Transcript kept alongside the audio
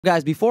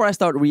Guys, before I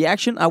start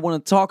reaction, I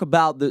want to talk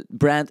about the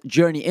brand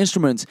Journey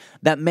Instruments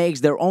that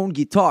makes their own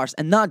guitars,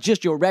 and not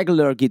just your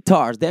regular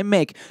guitars. They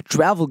make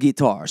travel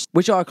guitars,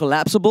 which are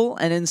collapsible,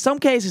 and in some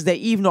cases they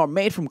even are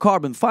made from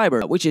carbon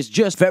fiber, which is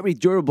just very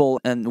durable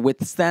and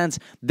withstands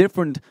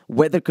different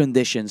weather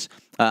conditions.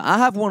 I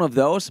have one of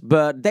those,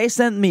 but they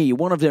sent me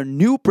one of their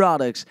new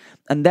products,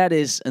 and that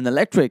is an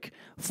electric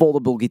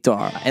foldable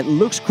guitar. It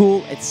looks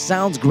cool, it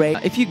sounds great.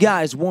 If you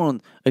guys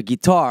want a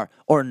guitar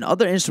or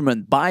another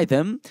instrument, buy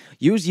them.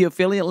 Use the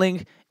affiliate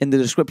link in the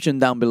description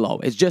down below.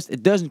 It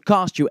doesn't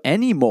cost you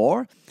any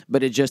more,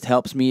 but it just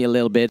helps me a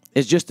little bit.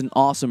 It's just an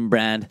awesome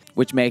brand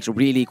which makes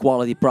really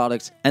quality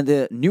products, and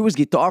the newest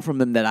guitar from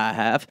them that I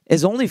have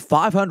is only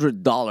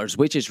 $500,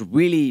 which is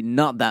really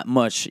not that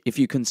much if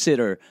you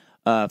consider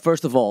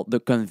first of all the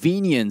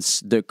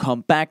convenience, the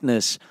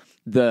compactness,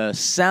 the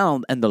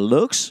sound and the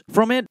looks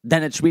from it.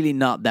 Then it's really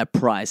not that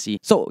pricey.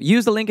 So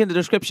use the link in the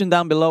description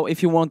down below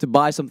if you want to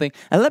buy something,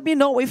 and let me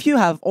know if you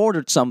have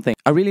ordered something.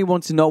 I really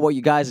want to know what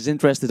you guys'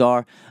 interested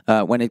are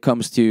when it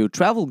comes to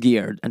travel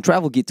gear and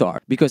travel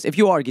guitar, because if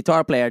you are a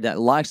guitar player that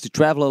likes to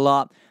travel a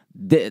lot,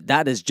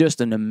 that is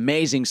just an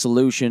amazing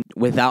solution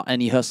without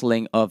any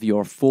hustling of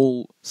your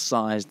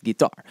full-sized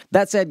guitar.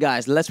 That said,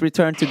 guys, let's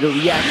return to the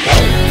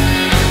reaction.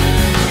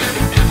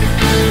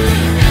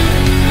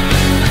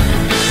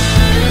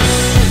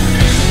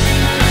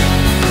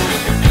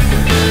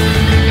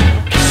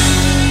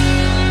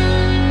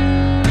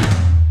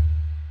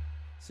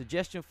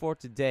 Suggestion for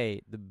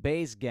today, the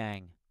bass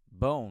gang,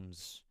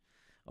 Bones.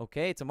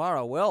 Okay,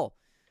 tomorrow, well,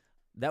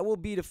 that will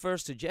be the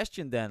first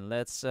suggestion then.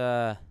 Let's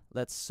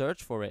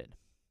search for it.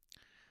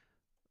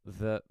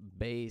 The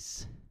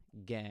bass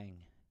gang.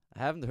 I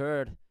haven't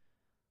heard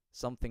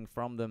something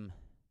from them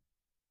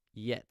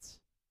yet.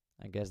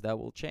 I guess that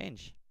will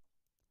change.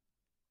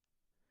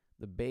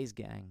 The bass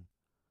gang,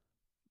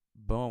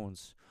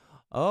 Bones.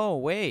 Oh,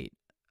 wait.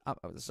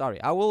 Sorry,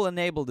 I will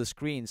enable the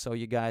screen so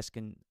you guys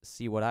can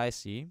see what I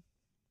see.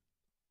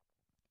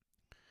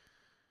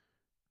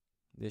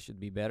 This should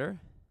be better.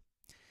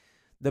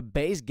 The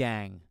bass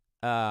gang.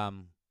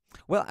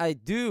 Well, I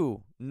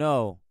do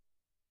know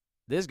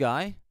this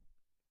guy,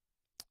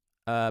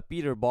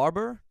 Peter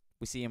Barber.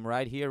 We see him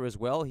right here as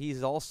well.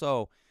 He's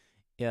also,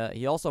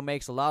 he also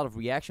makes a lot of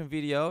reaction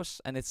videos,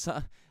 and it's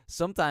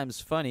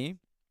sometimes funny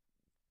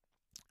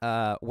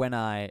when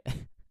I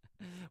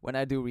when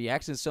I do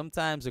reactions.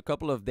 Sometimes a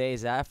couple of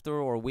days after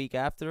or a week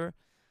after,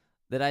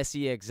 that I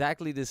see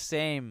exactly the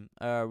same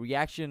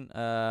reaction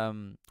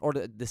or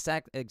the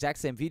exact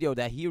same video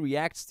that he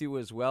reacts to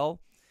as well.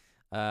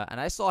 And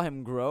I saw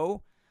him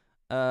grow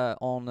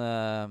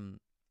on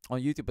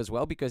YouTube as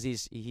well, because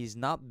he's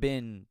not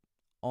been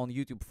on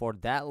YouTube for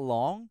that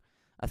long.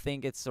 I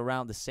think it's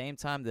around the same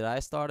time that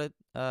I started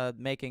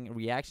making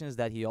reactions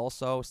that he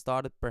also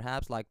started,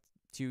 perhaps like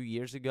 2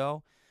 years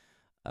ago.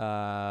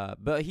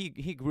 But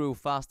he grew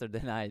faster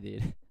than I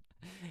did.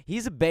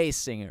 He's a bass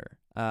singer,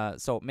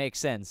 so it makes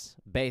sense.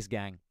 Bass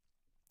gang.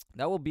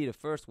 That will be the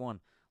first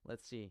one.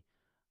 Let's see.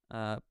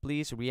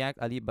 Please react.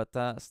 Ali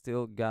Bata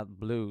still got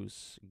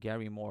blues.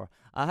 Gary Moore.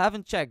 I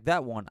haven't checked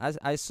that one.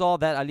 I saw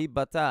that Ali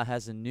Bata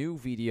has a new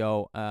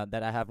video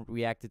that I haven't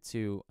reacted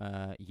to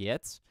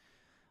yet.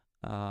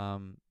 So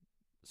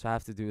I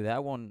have to do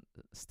that one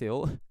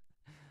still.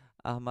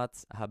 Ahmad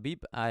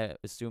Habib, I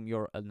assume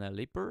you're an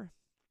Alipper.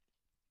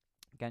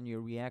 Can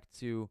you react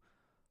to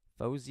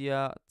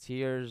Fauzia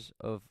Tears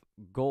of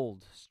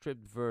Gold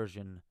stripped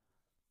version?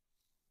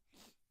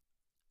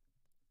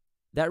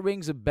 That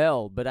rings a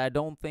bell, but I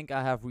don't think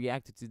I have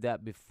reacted to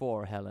that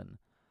before, Helen.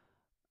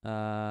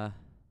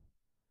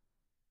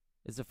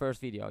 It's the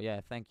first video. Yeah,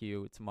 thank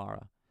you,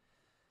 Tamara.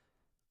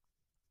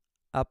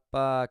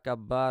 Apa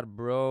kabar,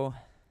 bro?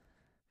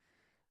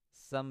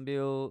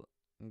 Sambil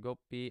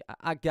Gopi.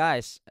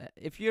 Guys,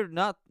 if you're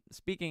not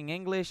speaking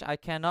English, I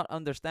cannot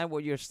understand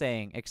what you're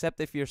saying, except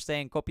if you're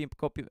saying copy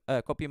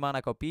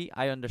mana copy.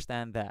 I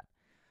understand that.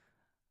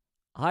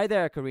 Hi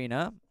there,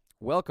 Karina.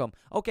 Welcome.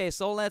 Okay,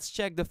 so let's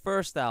check the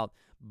first out.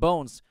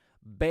 Bones,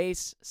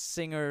 bass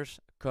singers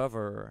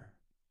cover.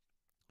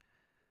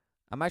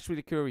 I'm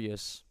actually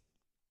curious.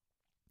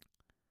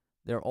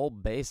 They're all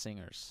bass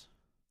singers.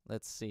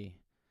 Let's see.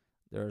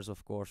 There's,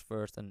 of course,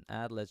 first an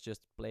ad. Let's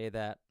just play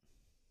that.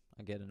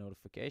 I get a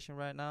notification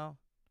right now.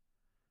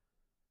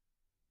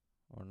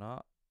 Or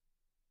not.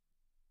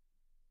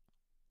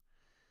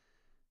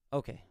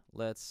 Okay,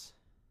 let's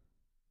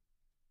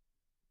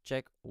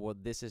check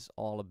what this is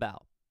all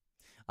about.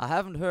 I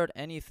haven't heard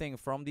anything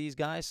from these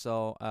guys,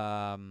 so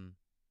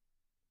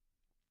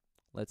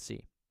let's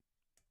see.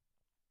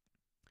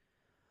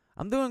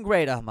 I'm doing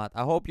great, Ahmad.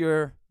 I hope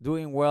you're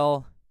doing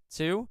well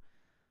too.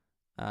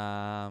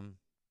 Guys,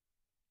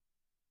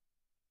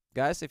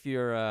 if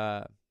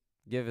you're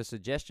give a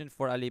suggestion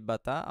for Ali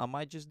Bata, I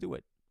might just do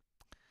it.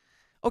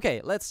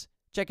 Okay, let's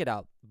check it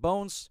out.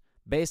 Bones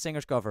bass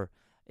singers cover.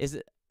 It's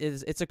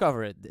a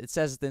cover. It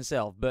says it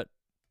itself, but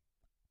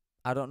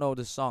I don't know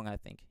the song. I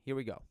think. Here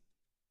we go.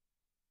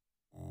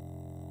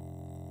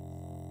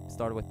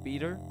 Start with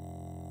Peter.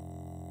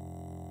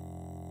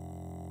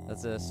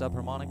 That's a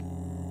subharmonic.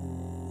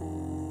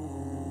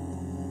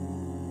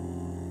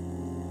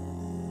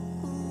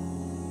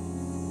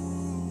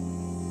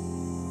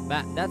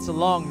 Man, that's a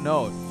long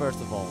note, first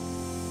of all.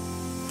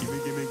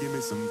 Give me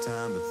some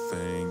time to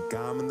think.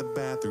 I'm in the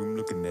bathroom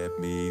looking at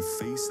me.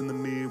 Face in the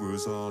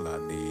mirror's all I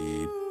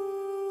need.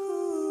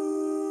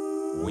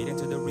 Waiting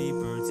till the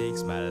reaper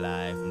takes my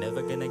life.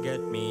 Never gonna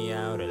get me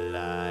out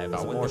alive.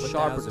 There's I a will more live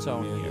sharper 1,000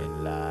 tone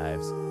million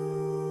lives.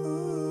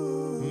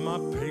 My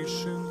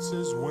patience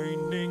is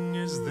waning.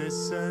 Is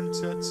this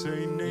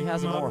entertaining? He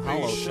has a more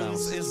hollow sound. My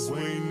patience is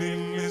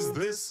waning. Is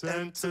this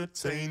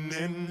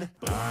entertaining?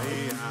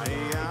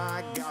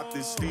 I got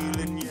this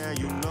feeling, yeah,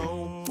 you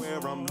know, where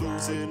I'm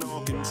losing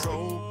all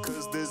control.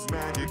 Cause there's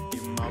magic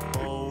in my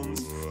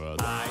bones.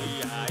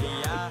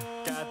 I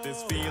got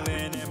this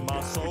feeling in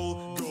my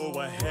soul. Go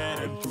ahead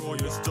and throw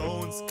your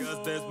stones, cause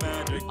there's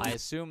magic. I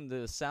assume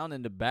the sound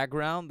in the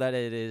background that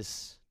it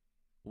is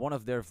one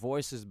of their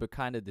voices, but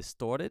kind of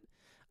distorted.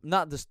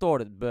 Not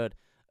distorted, but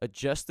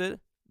adjusted.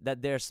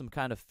 That there's some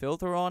kind of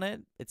filter on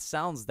it. It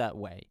sounds that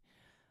way.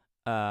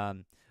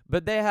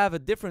 But they have a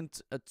different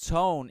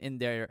tone in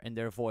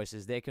their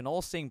voices. They can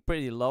all sing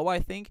pretty low, I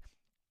think.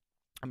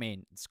 I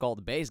mean, it's called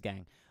the bass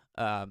gang.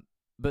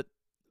 But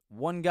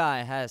one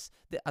guy has,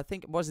 I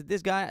think, was it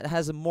this guy?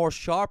 Has a more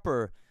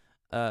sharper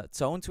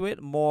tone to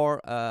it,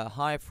 more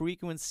high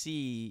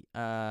frequency,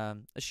 a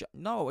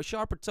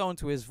sharper tone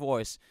to his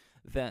voice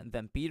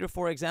than Peter,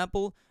 for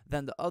example.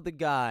 Then the other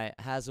guy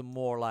has a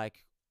more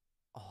like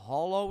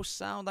hollow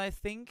sound, I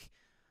think.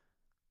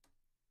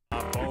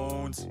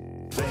 Bones.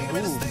 There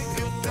was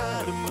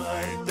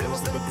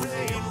never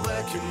gray and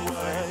black and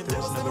white. There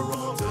was never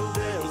wrong till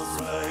there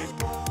was right.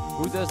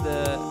 Who does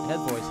the head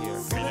voice here?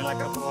 Feeling like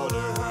a boulder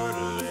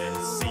hurdling,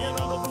 seeing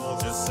all the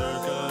vultures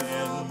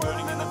circling,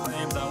 burning in the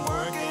flames I'm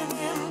working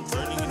in,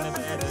 turning in the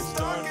bed it's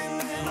dark.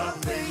 My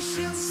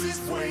patience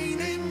is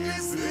waning.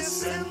 Is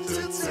this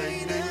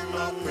entertaining?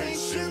 My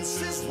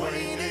patience is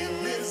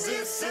waning. Is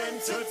this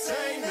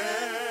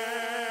entertaining?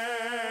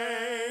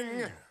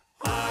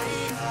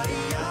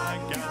 I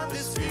got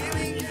this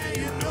feeling, yeah,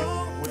 you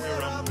know,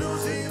 where I'm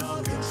losing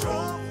all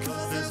control.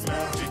 Cause there's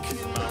magic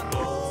in my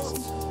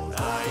bones.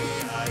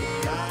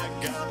 I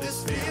got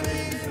this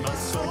feeling in my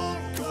soul.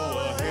 Go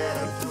ahead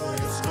and throw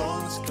your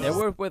stones. They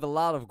work with a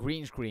lot of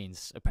green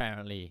screens,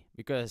 apparently,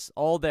 because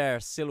all their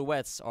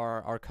silhouettes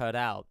are cut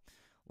out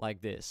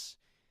like this.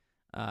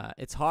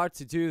 It's hard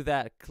to do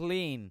that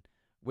clean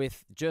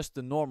with just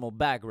the normal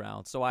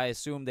background, so I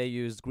assume they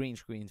used green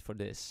screens for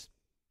this.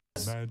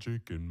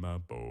 Magic in my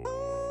bones.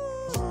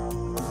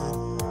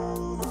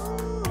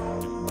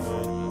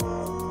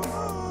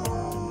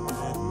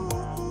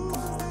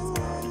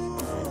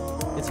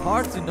 It's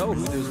hard to know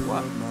who does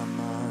what.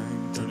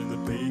 Turning the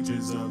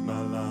pages of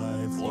my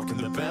life, walking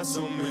the path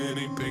so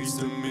many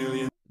paced a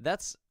million.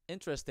 That's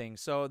interesting.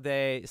 So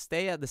they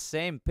stay at the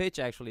same pitch,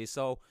 actually.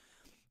 So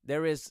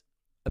there is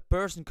a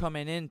person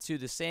coming into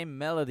the same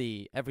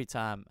melody every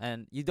time,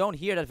 and you don't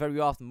hear that very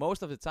often.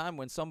 Most of the time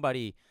when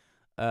somebody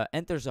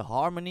enters a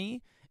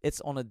harmony, it's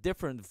on a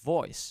different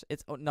voice.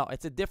 It's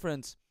a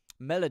different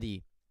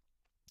melody.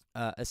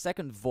 A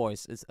second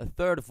voice, it's a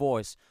third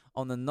voice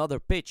on another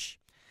pitch.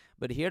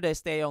 But here they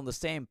stay on the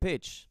same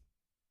pitch.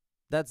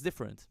 That's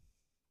different.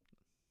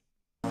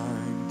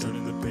 I'm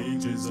turning the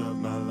pages of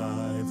my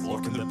life,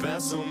 walking the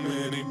path so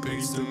many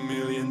paced a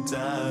million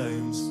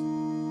times.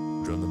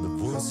 Drowning the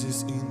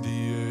voices in the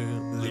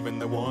air, Leaving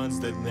the ones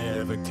that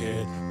never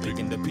cared,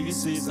 picking the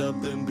pieces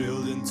up and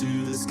building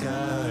to the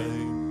sky.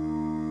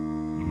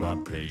 My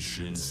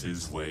patience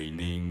is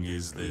waning.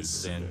 Is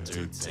this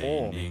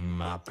entertaining?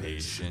 My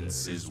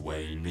patience is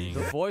waning.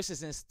 The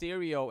voices in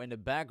stereo in the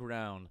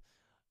background,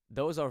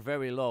 those are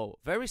very low.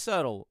 Very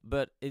subtle,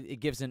 but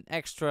it gives an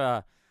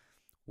extra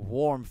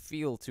warm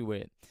feel to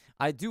it.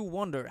 I do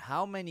wonder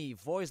how many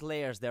voice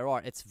layers there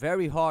are. It's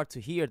very hard to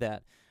hear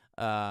that.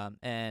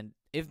 And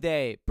if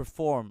they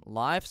perform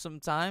live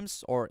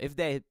sometimes, or if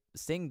they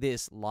sing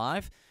this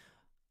live,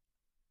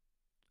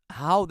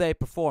 how they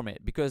perform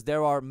it, because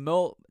there are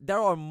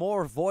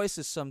more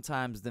voices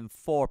sometimes than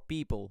 4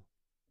 people,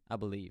 I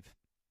believe.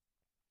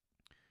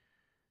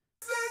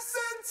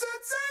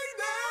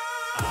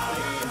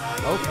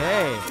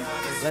 Okay,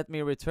 let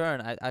me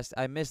return.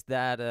 I missed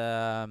that.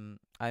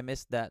 I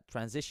missed that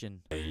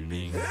transition.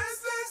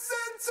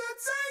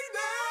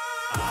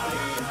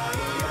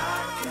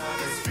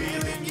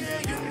 Feeling, yeah,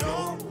 you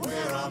know,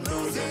 where I'm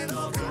losing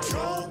all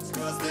control.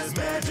 Cause there's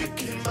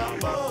magic in my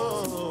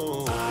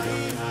bones. I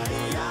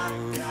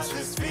got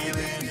this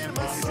feeling in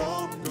my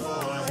soul. Go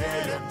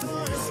ahead and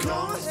pull your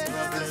stones.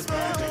 Cause there's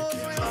magic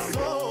in my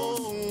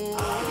soul.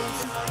 I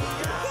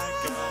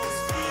got this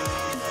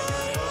feeling,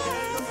 yeah, you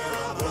know,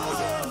 where I'm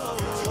losing all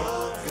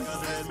control.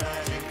 Cause there's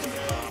magic in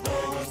my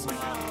bones. I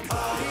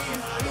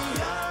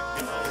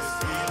got this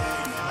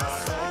feeling in my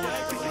soul.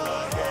 Go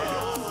ahead and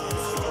pull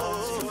your stones.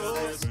 Cause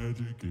there's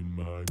magic in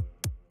my bones.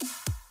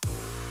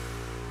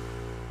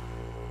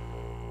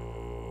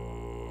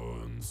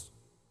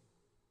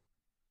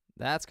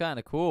 That's kind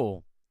of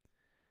cool.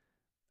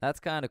 That's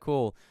kind of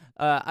cool.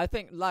 I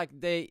think like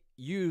they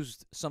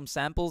used some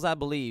samples, I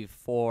believe,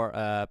 for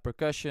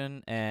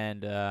percussion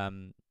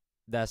and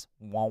that's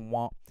wah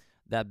wah,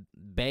 that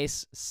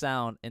bass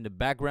sound in the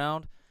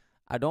background.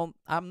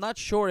 I'm not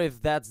sure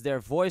if that's their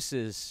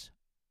voices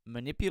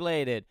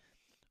manipulated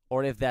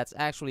or if that's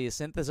actually a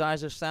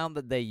synthesizer sound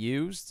that they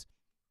used.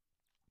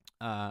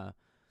 But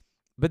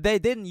they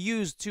didn't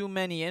use too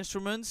many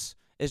instruments.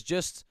 It's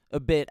just a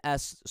bit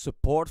as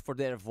support for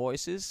their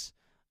voices.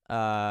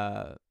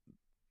 But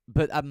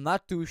I'm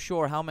not too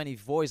sure how many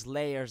voice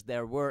layers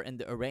there were in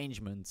the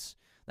arrangements.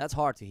 That's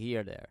hard to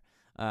hear there.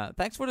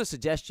 Thanks for the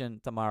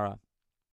suggestion, Tamara.